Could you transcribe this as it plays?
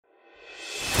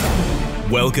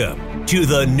Welcome to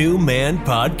the New Man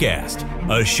Podcast,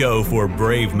 a show for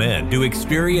brave men to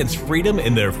experience freedom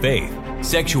in their faith,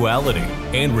 sexuality,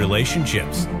 and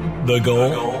relationships. The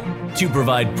goal? To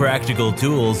provide practical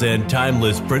tools and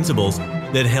timeless principles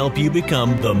that help you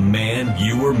become the man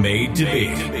you were made to be.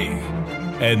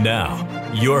 And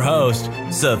now, your host,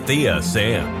 Sathya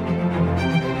Sam.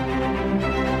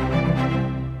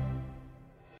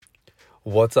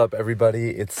 What's up,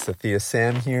 everybody? It's Sathya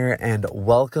Sam here, and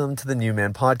welcome to the New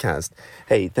Man Podcast.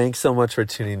 Hey, thanks so much for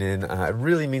tuning in. It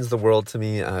really means the world to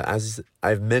me. As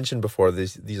I've mentioned before,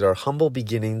 these are humble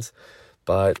beginnings,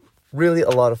 but really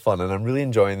a lot of fun, and I'm really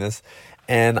enjoying this.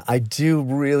 And I do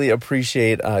really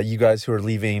appreciate you guys who are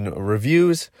leaving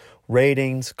reviews,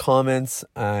 ratings, comments,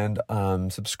 and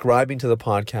subscribing to the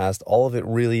podcast. All of it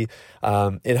really,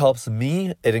 it helps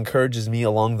me. It encourages me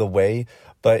along the way,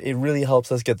 but it really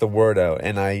helps us get the word out.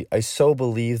 And I so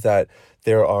believe that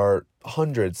there are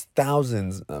hundreds,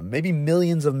 thousands, maybe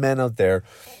millions of men out there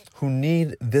who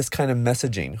need this kind of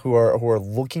messaging, who are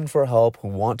looking for help, who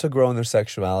want to grow in their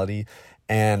sexuality.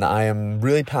 And I am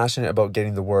really passionate about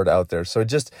getting the word out there. So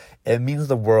it means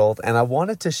the world. And I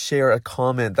wanted to share a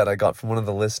comment that I got from one of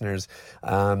the listeners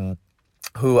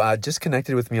who just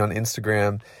connected with me on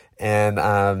Instagram. And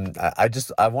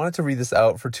I wanted to read this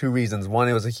out for two reasons. One,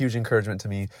 it was a huge encouragement to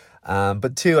me.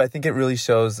 But two, I think it really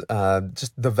shows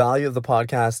just the value of the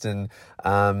podcast.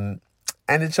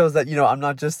 And it shows that, I'm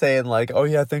not just saying like, oh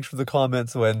yeah, thanks for the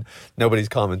comments when nobody's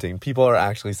commenting. People are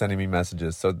actually sending me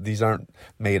messages. So these aren't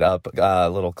made up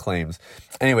little claims.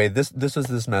 Anyway, this was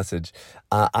this message.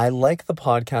 I like the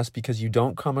podcast because you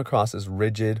don't come across as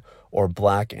rigid or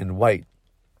black and white.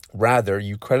 Rather,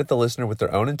 you credit the listener with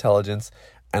their own intelligence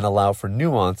and allow for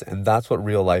nuance, and that's what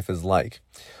real life is like.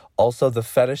 Also, the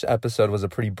fetish episode was a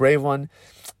pretty brave one.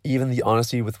 Even the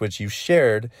honesty with which you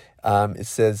shared, it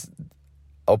says...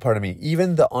 Oh, pardon me.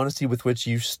 Even the honesty with which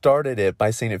you started it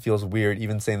by saying it feels weird,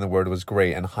 even saying the word was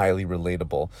great and highly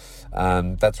relatable.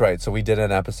 That's right. So we did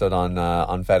an episode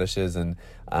on fetishes, and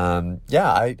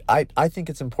I think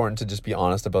it's important to just be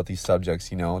honest about these subjects.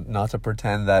 Not to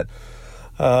pretend that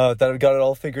I've got it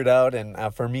all figured out. And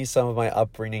for me, some of my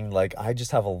upbringing, like I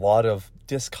just have a lot of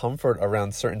discomfort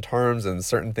around certain terms and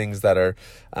certain things that are,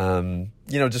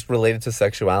 just related to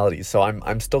sexuality. So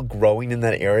I'm still growing in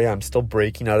that area. I'm still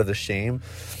breaking out of the shame.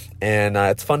 And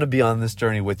it's fun to be on this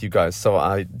journey with you guys. So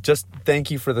I just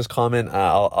thank you for this comment.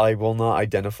 I will not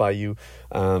identify you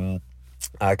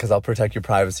because I'll protect your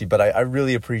privacy. But I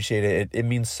really appreciate it. It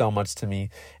means so much to me.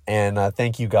 And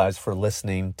thank you guys for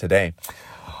listening today.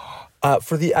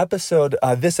 For the episode,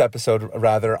 this episode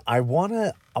rather, I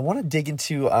wanna dig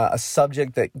into a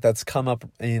subject that's come up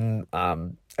in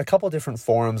a couple different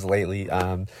forums lately.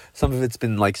 Some of it's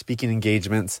been like speaking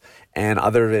engagements, and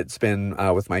other of it's been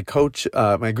with my coach,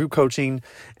 my group coaching,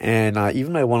 and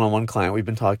even my one-on-one client. We've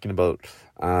been talking about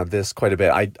this quite a bit.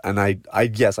 I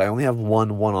only have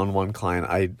one one-on-one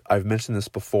client. I've mentioned this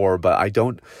before, but I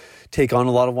don't take on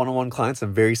a lot of one-on-one clients.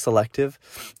 I'm very selective.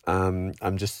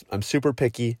 I'm super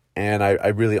picky, and I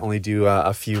really only do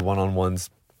a few one-on-ones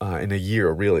in a year,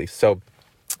 really. So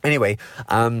anyway,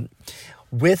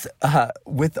 with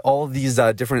all of these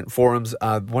different forums,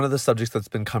 one of the subjects that's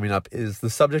been coming up is the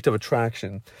subject of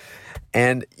attraction.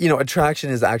 And, attraction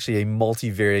is actually a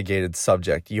multi-variegated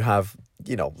subject. You have,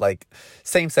 like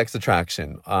same-sex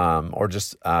attraction, or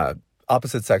just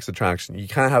opposite sex attraction. You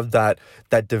kind of have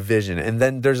that division. And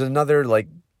then there's another like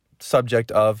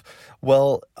subject of,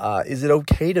 is it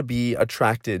okay to be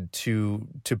attracted to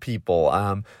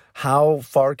people? How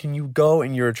far can you go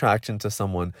in your attraction to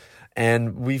someone?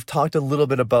 And we've talked a little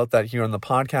bit about that here on the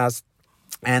podcast.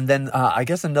 And then I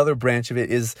guess another branch of it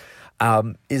is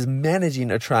managing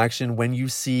attraction when you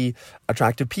see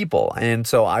attractive people. And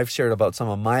so I've shared about some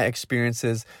of my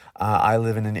experiences. I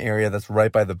live in an area that's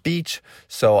right by the beach,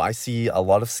 so I see a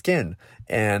lot of skin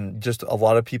and just a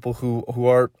lot of people who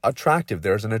are attractive.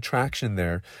 There's an attraction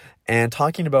there. And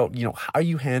talking about, how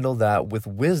you handle that with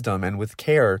wisdom and with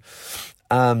care.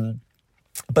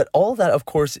 But all that, of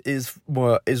course, is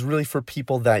really for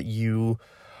people that you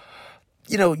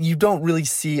don't really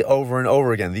see over and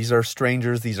over again. These are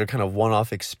strangers. These are kind of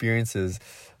one-off experiences.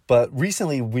 But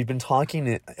recently, we've been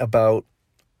talking about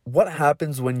what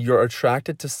happens when you're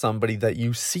attracted to somebody that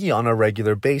you see on a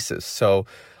regular basis. So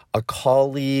a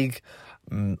colleague,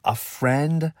 a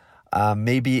friend,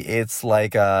 maybe it's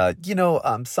like,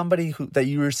 somebody that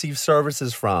you receive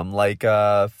services from, like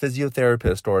a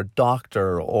physiotherapist or a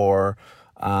doctor or,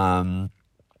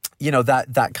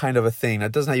 that kind of a thing.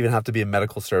 It doesn't even have to be a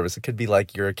medical service. It could be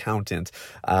like your accountant,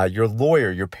 your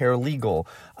lawyer, your paralegal.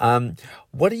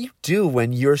 What do you do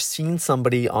when you're seeing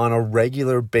somebody on a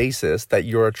regular basis that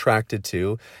you're attracted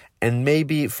to, and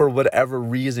maybe for whatever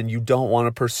reason you don't want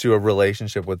to pursue a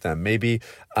relationship with them? Maybe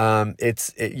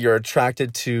you're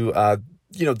attracted to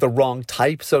the wrong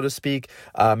type, so to speak.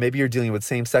 Maybe you're dealing with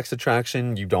same-sex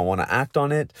attraction. You don't want to act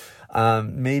on it.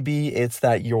 Maybe it's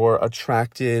that you're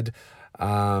attracted.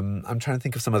 I'm trying to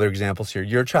think of some other examples here.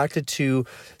 You're attracted to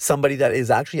somebody that is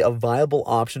actually a viable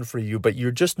option for you, but you're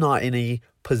just not in a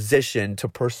position to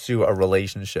pursue a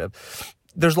relationship.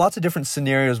 There's lots of different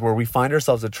scenarios where we find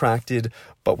ourselves attracted,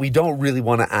 but we don't really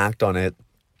want to act on it.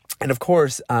 And of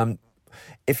course,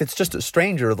 if it's just a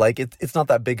stranger, like it's not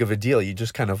that big of a deal. You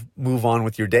just kind of move on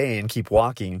with your day and keep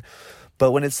walking.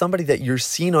 But when it's somebody that you're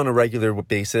seeing on a regular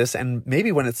basis, and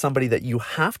maybe when it's somebody that you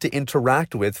have to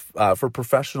interact with for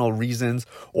professional reasons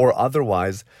or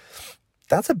otherwise,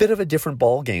 that's a bit of a different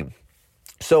ball game.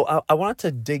 So I wanted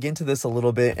to dig into this a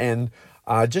little bit and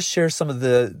just share some of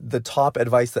the top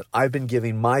advice that I've been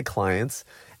giving my clients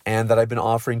and that I've been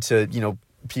offering to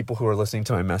people who are listening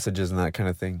to my messages and that kind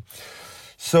of thing.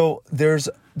 So there's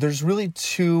really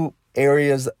two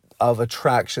areas of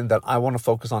attraction that I want to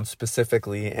focus on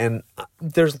specifically, and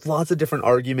there's lots of different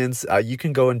arguments. You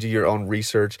can go and do your own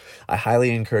research. I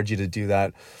highly encourage you to do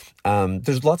that.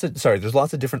 There's lots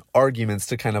of different arguments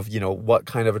to kind of what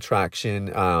kind of attraction,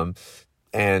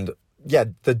 and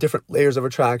the different layers of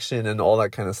attraction and all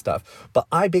that kind of stuff. But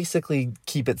I basically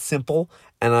keep it simple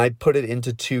and I put it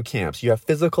into two camps. You have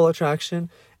physical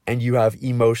attraction and you have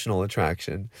emotional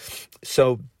attraction.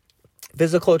 So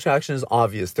physical attraction is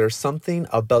obvious. There's something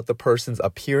about the person's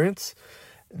appearance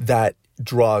that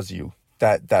draws you,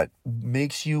 that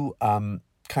makes you kind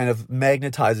of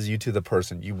magnetizes you to the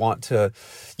person.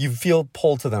 You feel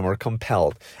pulled to them or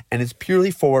compelled. And it's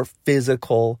purely for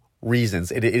physical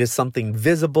reasons. It is something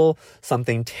visible,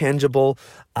 something tangible.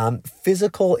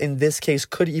 Physical in this case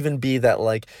could even be that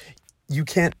like you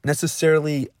can't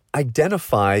necessarily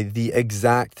identify the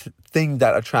exact thing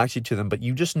that attracts you to them, but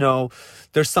you just know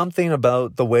there's something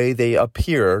about the way they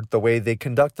appear, the way they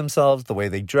conduct themselves, the way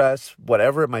they dress,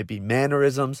 whatever it might be,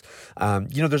 mannerisms.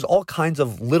 There's all kinds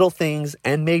of little things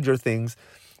and major things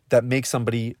that make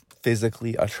somebody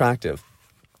physically attractive.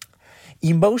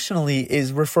 Emotionally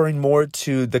is referring more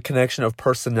to the connection of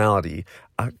personality,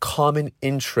 a common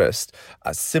interest,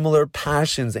 similar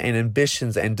passions and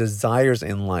ambitions and desires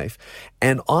in life.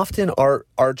 And often our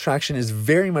attraction is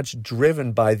very much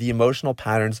driven by the emotional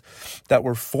patterns that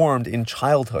were formed in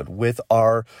childhood with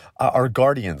our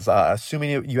guardians.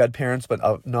 Assuming you had parents,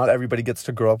 but not everybody gets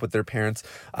to grow up with their parents.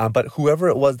 But whoever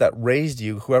it was that raised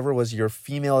you, whoever was your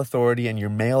female authority and your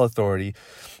male authority,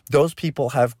 those people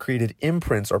have created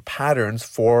imprints or patterns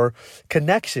for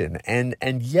connection.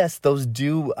 And yes, those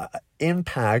do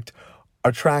impact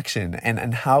attraction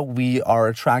and how we are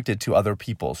attracted to other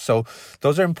people. So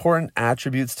those are important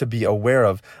attributes to be aware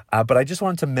of. But I just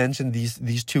wanted to mention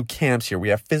these two camps here. We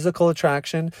have physical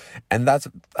attraction, and that's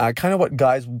kind of what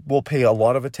guys will pay a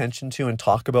lot of attention to and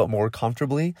talk about more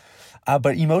comfortably.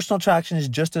 But emotional attraction is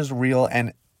just as real,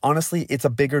 and honestly, it's a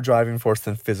bigger driving force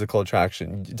than physical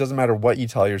attraction. It doesn't matter what you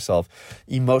tell yourself.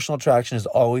 Emotional attraction is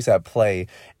always at play.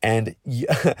 And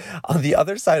on the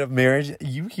other side of marriage,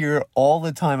 you hear all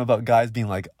the time about guys being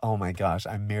like, oh my gosh,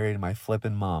 I married my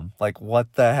flippin' mom. Like,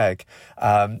 what the heck?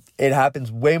 It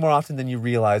happens way more often than you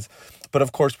realize. But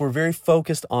of course, we're very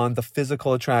focused on the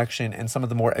physical attraction and some of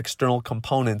the more external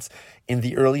components in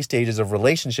the early stages of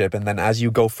relationship. And then as you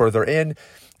go further in,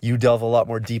 you delve a lot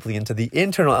more deeply into the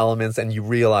internal elements and you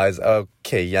realize,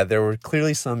 okay, yeah, there were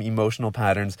clearly some emotional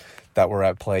patterns that were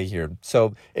at play here.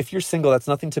 So if you're single, that's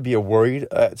nothing to be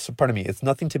it's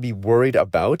nothing to be worried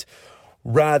about.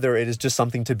 Rather, it is just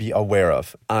something to be aware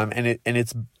of. And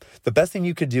it's the best thing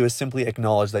you could do is simply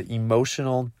acknowledge that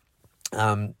emotional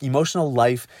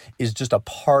life is just a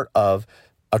part of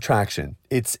attraction.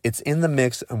 It's in the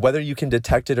mix, and whether you can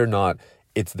detect it or not,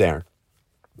 it's there.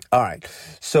 All right.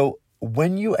 So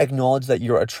when you acknowledge that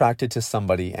you're attracted to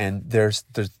somebody and this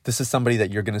is somebody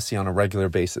that you're going to see on a regular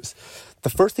basis, the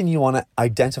first thing you want to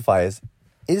identify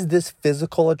is this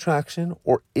physical attraction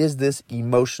or is this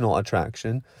emotional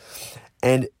attraction?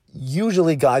 And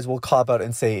usually guys will cop out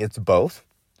and say it's both.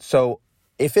 So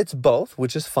if it's both,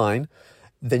 which is fine,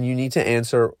 then you need to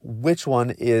answer which one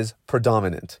is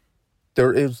predominant.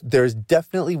 There's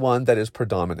definitely one that is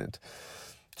predominant.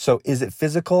 So is it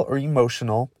physical or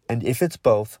emotional? And if it's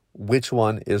both, which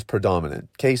one is predominant?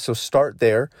 Okay, so start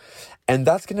there. And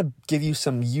that's going to give you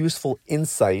some useful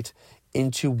insight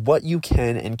into what you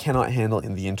can and cannot handle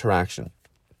in the interaction.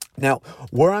 Now,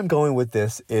 where I'm going with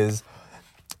this is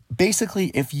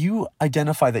basically if you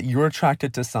identify that you're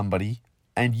attracted to somebody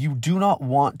and you do not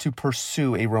want to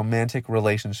pursue a romantic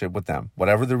relationship with them,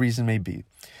 whatever the reason may be,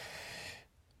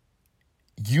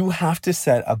 you have to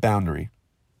set a boundary.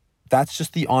 That's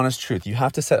just the honest truth. You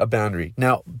have to set a boundary.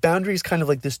 Now, boundary is kind of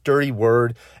like this dirty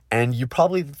word, and you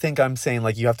probably think I'm saying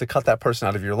like you have to cut that person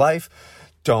out of your life.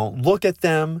 Don't look at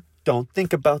them. Don't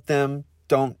think about them.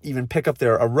 Don't even pick up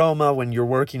their aroma when you're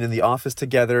working in the office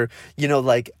together.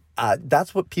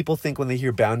 That's what people think when they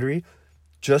hear boundary.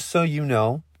 Just so you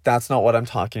know, that's not what I'm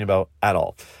talking about at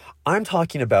all. I'm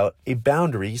talking about a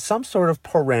boundary, some sort of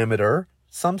parameter,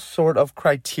 some sort of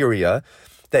criteria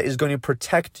that is going to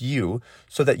protect you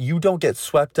so that you don't get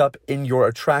swept up in your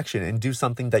attraction and do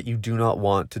something that you do not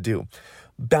want to do.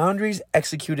 Boundaries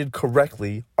executed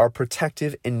correctly are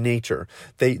protective in nature.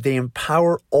 They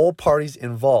empower all parties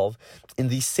involved in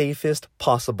the safest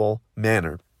possible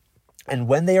manner. And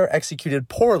when they are executed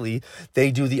poorly,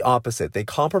 they do the opposite. They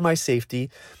compromise safety.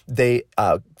 They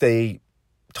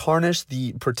tarnish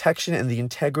the protection and the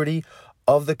integrity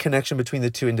of the connection between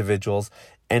the two individuals,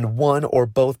 and one or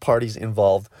both parties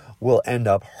involved will end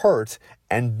up hurt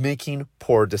and making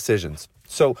poor decisions.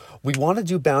 So we want to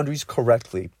do boundaries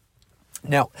correctly.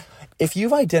 Now, if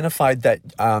you've identified that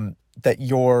hold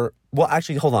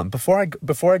on.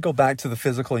 Before I go back to the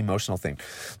physical emotional thing,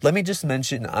 let me just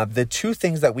mention the two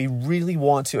things that we really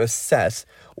want to assess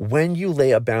when you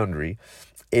lay a boundary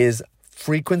is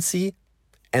frequency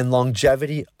and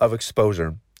longevity of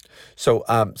exposure. So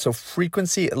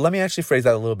frequency, let me actually phrase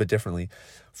that a little bit differently.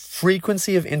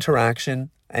 Frequency of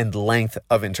interaction and length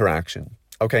of interaction.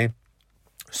 Okay.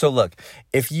 So look,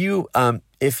 if you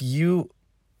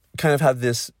kind of have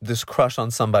this crush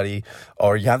on somebody,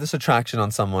 or you have this attraction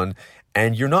on someone,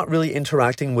 and you're not really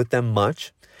interacting with them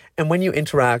much, and when you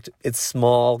interact, it's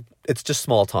just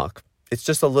small talk. It's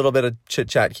just a little bit of chit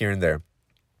chat here and there.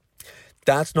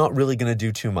 That's not really going to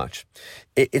do too much.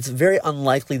 It's very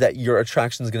unlikely that your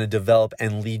attraction is going to develop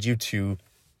and lead you to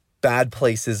bad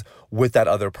places with that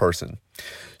other person.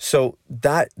 So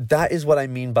that is what I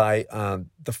mean by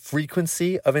the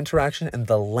frequency of interaction and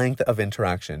the length of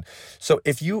interaction. So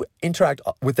if you interact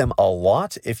with them a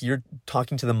lot, if you're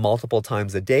talking to them multiple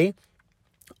times a day,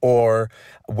 or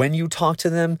when you talk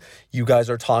to them, you guys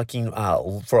are talking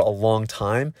for a long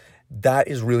time, that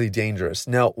is really dangerous.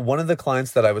 Now, one of the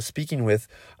clients that I was speaking with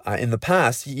in the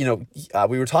past,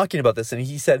 we were talking about this, and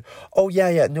he said, "Oh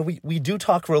yeah, no, we do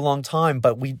talk for a long time,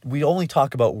 but we only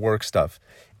talk about work stuff."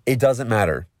 It doesn't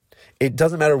matter. It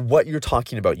doesn't matter what you're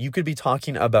talking about. You could be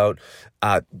talking about,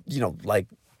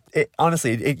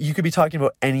 honestly, you could be talking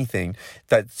about anything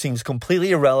that seems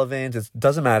completely irrelevant. It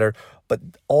doesn't matter. But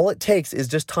all it takes is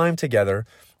just time together,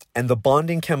 and the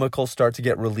bonding chemicals start to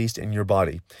get released in your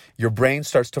body. Your brain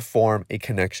starts to form a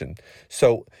connection.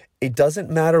 So it doesn't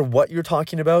matter what you're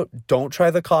talking about. Don't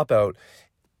try the cop-out.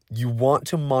 You want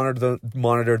to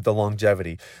monitor the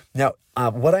longevity. Now,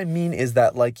 what I mean is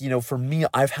that, for me,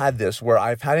 I've had this where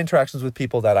I've had interactions with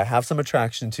people that I have some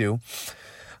attraction to.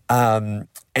 And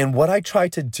what I try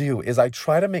to do is I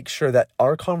try to make sure that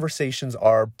our conversations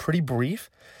are pretty brief,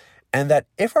 and that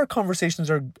if our conversations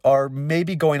are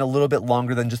maybe going a little bit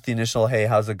longer than just the initial, "Hey,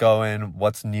 how's it going?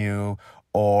 What's new?"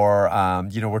 Or,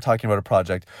 we're talking about a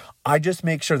project, I just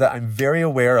make sure that I'm very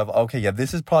aware of, okay, yeah,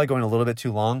 this is probably going a little bit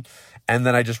too long. And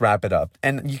then I just wrap it up.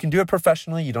 And you can do it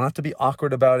professionally. You don't have to be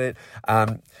awkward about it.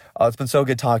 It's been so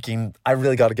good talking. I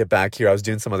really got to get back here. I was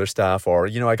doing some other stuff, or,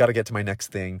 I got to get to my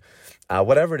next thing.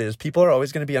 Whatever it is, people are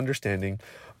always going to be understanding.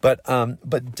 But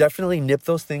definitely nip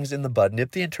those things in the bud.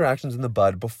 Nip the interactions in the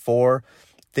bud before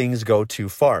things go too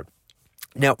far.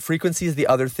 Now, frequency is the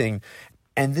other thing.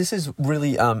 And this is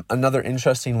really another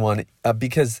interesting one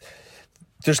because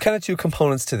there's kind of two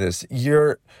components to this.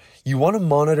 You want to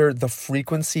monitor the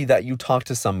frequency that you talk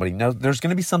to somebody. Now, there's going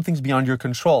to be some things beyond your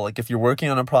control. Like if you're working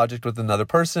on a project with another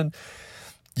person,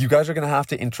 you guys are going to have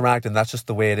to interact, and that's just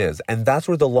the way it is. And that's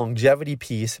where the longevity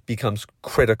piece becomes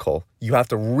critical. You have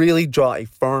to really draw a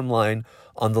firm line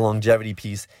on the longevity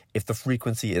piece if the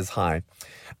frequency is high.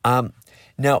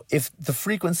 Now, if the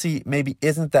frequency maybe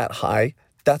isn't that high,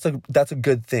 that's a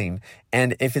good thing.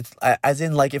 And if it's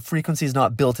if frequency is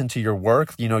not built into your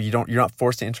work, you're not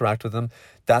forced to interact with them,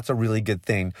 that's a really good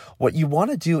thing. What you want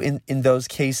to do in those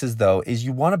cases though is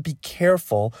you want to be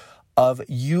careful of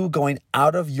you going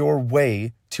out of your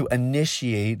way to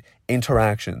initiate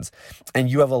interactions. And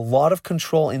you have a lot of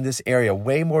control in this area,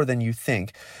 way more than you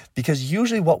think, because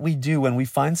usually what we do when we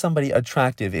find somebody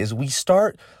attractive is we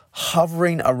start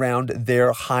hovering around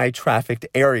their high trafficked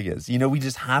areas. We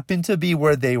just happen to be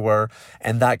where they were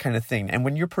and that kind of thing. And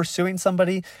when you're pursuing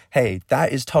somebody, hey,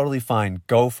 that is totally fine.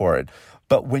 Go for it.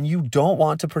 But when you don't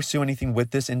want to pursue anything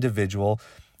with this individual,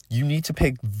 you need to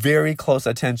pay very close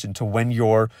attention to when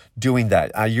you're doing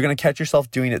that. You're going to catch yourself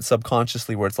doing it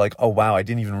subconsciously where it's like, oh, wow, I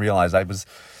didn't even realize I was,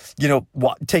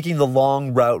 taking the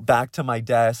long route back to my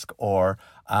desk, or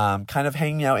kind of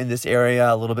hanging out in this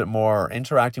area a little bit more,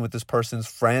 interacting with this person's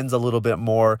friends a little bit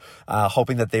more,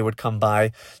 hoping that they would come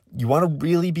by. You want to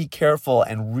really be careful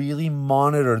and really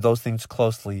monitor those things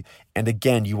closely. And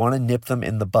again, you want to nip them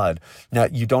in the bud. Now,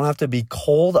 you don't have to be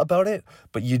cold about it,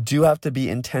 but you do have to be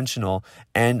intentional.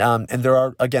 And there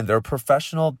are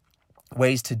professional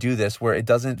ways to do this where it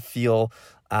doesn't feel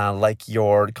like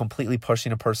you're completely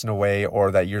pushing a person away,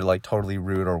 or that you're like totally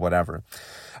rude or whatever.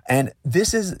 And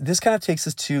this kind of takes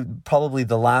us to probably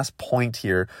the last point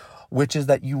here, which is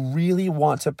that you really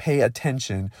want to pay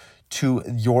attention to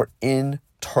your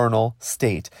internal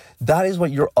state. That is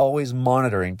what you're always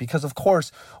monitoring, because of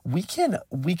course we can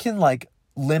like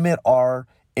limit our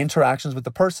interactions with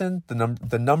the person,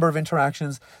 the number of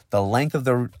interactions, the length of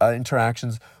the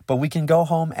interactions, but we can go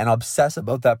home and obsess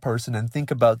about that person and think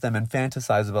about them and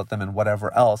fantasize about them and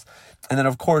whatever else. And then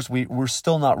of course we're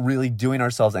still not really doing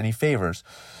ourselves any favors.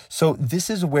 So this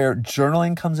is where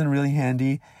journaling comes in really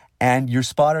handy, and your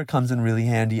spotter comes in really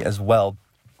handy as well,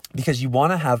 because you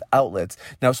want to have outlets.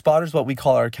 Now, spotters, what we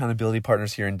call our accountability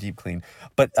partners here in Deep Clean,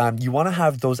 but you want to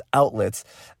have those outlets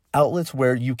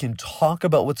where you can talk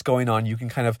about what's going on. You can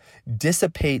kind of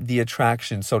dissipate the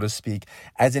attraction, so to speak,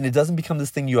 as in it doesn't become this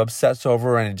thing you obsess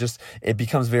over, and it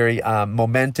becomes very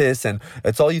momentous, and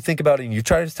it's all you think about, and you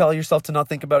try to tell yourself to not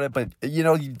think about it, but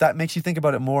that makes you think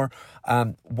about it more.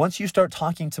 Once you start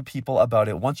talking to people about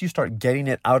it, once you start getting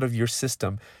it out of your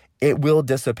system, it will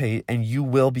dissipate and you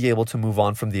will be able to move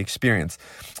on from the experience.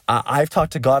 I've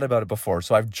talked to God about it before.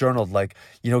 So I've journaled like,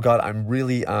 God, I'm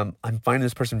really, I'm finding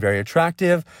this person very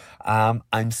attractive.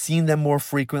 I'm seeing them more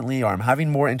frequently, or I'm having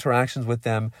more interactions with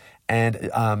them. And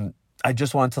I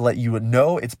just wanted to let you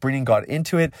know it's bringing God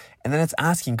into it. And then it's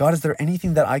asking, God, is there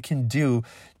anything that I can do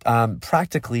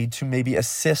practically to maybe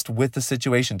assist with the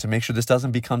situation, to make sure this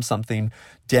doesn't become something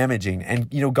damaging? And,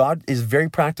 God is very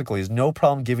practical. He has no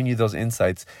problem giving you those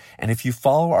insights. And if you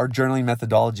follow our journaling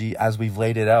methodology as we've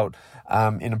laid it out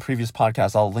in a previous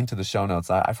podcast, I'll link to the show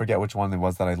notes. I forget which one it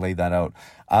was that I laid that out.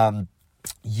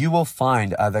 You will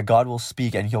find that God will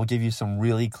speak, and he'll give you some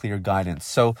really clear guidance.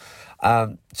 So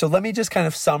let me just kind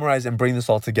of summarize and bring this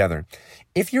all together.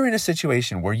 If you're in a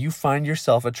situation where you find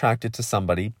yourself attracted to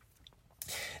somebody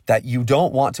that you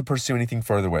don't want to pursue anything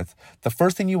further with, the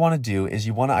first thing you want to do is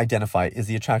you want to identify, is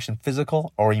the attraction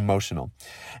physical or emotional?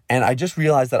 And I just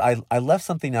realized that I left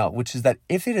something out, which is that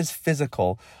if it is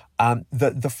physical,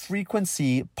 the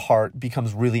frequency part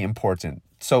becomes really important.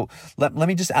 So let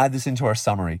me just add this into our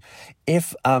summary.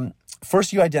 If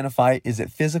first you identify, is it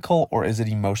physical or is it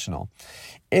emotional?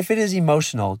 If it is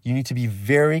emotional, you need to be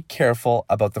very careful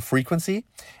about the frequency,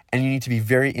 and you need to be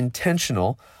very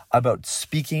intentional about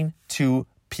speaking to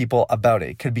people about it.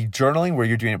 It could be journaling where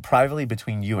you're doing it privately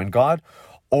between you and God,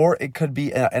 or it could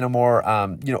be in a more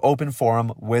open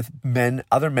forum with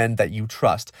other men that you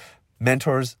trust,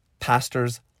 mentors,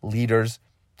 pastors, leaders,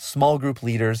 small group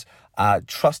leaders,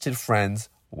 trusted friends,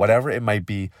 whatever it might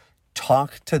be.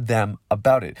 Talk to them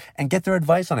about it and get their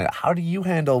advice on it. How do you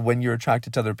handle when you're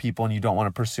attracted to other people and you don't want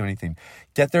to pursue anything?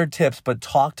 Get their tips, but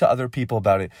talk to other people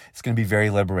about it. It's going to be very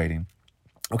liberating.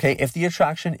 Okay, if the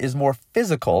attraction is more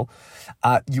physical,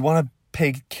 you want to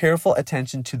pay careful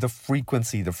attention to the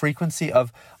frequency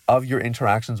of your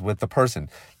interactions with the person.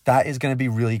 That is going to be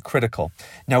really critical.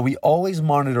 Now, we always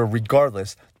monitor,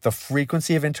 regardless, the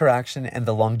frequency of interaction and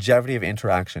the longevity of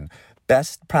interaction.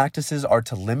 Best practices are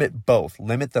to limit both,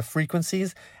 limit the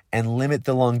frequencies and limit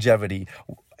the longevity.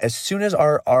 As soon as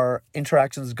our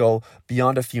interactions go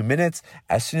beyond a few minutes,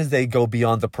 as soon as they go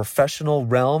beyond the professional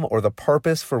realm or the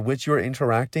purpose for which you're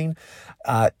interacting,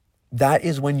 that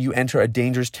is when you enter a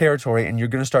dangerous territory, and you're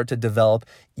going to start to develop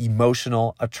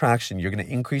emotional attraction. You're going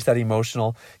to increase that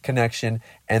emotional connection,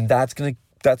 and that's going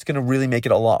to really make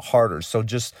it a lot harder. So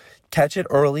just catch it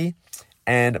early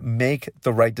and make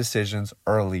the right decisions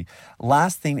early.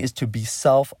 Last thing is to be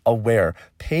self-aware.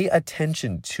 Pay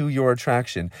attention to your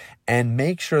attraction and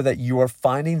make sure that you are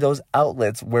finding those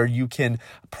outlets where you can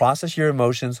process your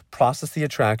emotions, process the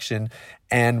attraction,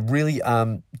 and really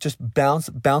just bounce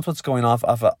what's going off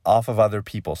of other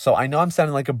people. So I know I'm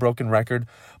sounding like a broken record,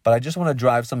 but I just want to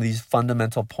drive some of these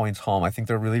fundamental points home. I think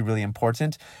they're really, really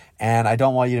important, and I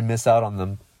don't want you to miss out on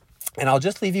them. And I'll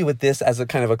just leave you with this as a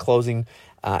kind of a closing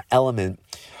element.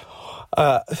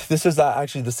 This is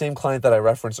actually the same client that I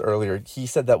referenced earlier. He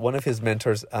said that one of his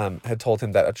mentors had told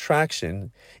him that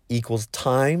attraction equals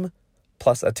time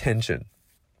plus attention.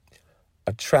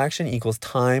 Attraction equals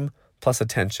time plus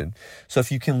attention. So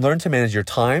if you can learn to manage your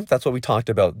time, that's what we talked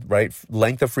about, right?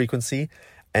 Length of frequency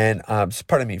and,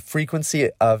 frequency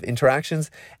of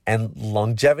interactions and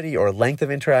longevity or length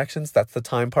of interactions, that's the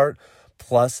time part,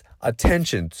 plus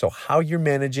attention. So how you're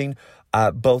managing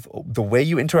both the way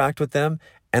you interact with them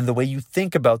and the way you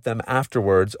think about them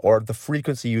afterwards, or the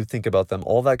frequency you think about them,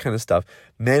 all that kind of stuff.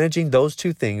 Managing those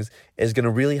two things is going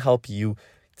to really help you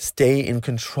stay in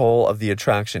control of the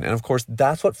attraction. And of course,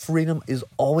 that's what freedom is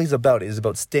always about. It is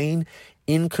about staying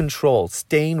in control,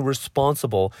 staying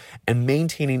responsible, and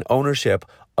maintaining ownership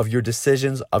of your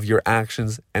decisions, of your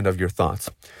actions, and of your thoughts.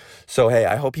 So, hey,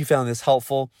 I hope you found this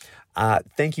helpful.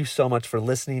 Thank you so much for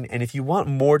listening. And if you want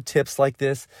more tips like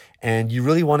this and you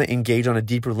really want to engage on a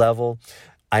deeper level,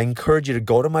 I encourage you to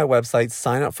go to my website,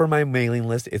 sign up for my mailing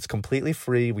list. It's completely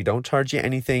free. We don't charge you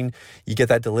anything. You get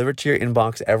that delivered to your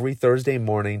inbox every Thursday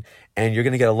morning, and you're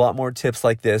going to get a lot more tips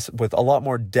like this with a lot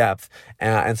more depth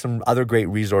and some other great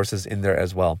resources in there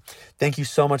as well. Thank you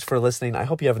so much for listening. I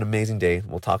hope you have an amazing day.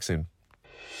 We'll talk soon.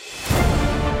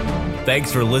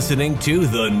 Thanks for listening to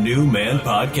the New Man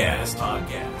Podcast.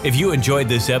 If you enjoyed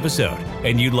this episode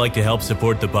and you'd like to help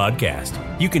support the podcast,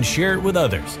 you can share it with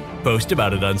others, post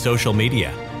about it on social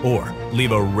media, or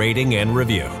leave a rating and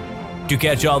review. To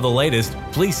catch all the latest,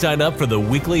 please sign up for the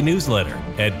weekly newsletter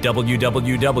at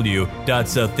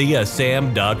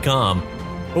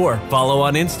www.sathiasam.com or follow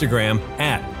on Instagram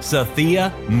at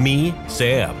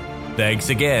SathiaMeSam. Thanks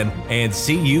again, and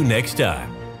see you next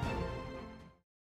time.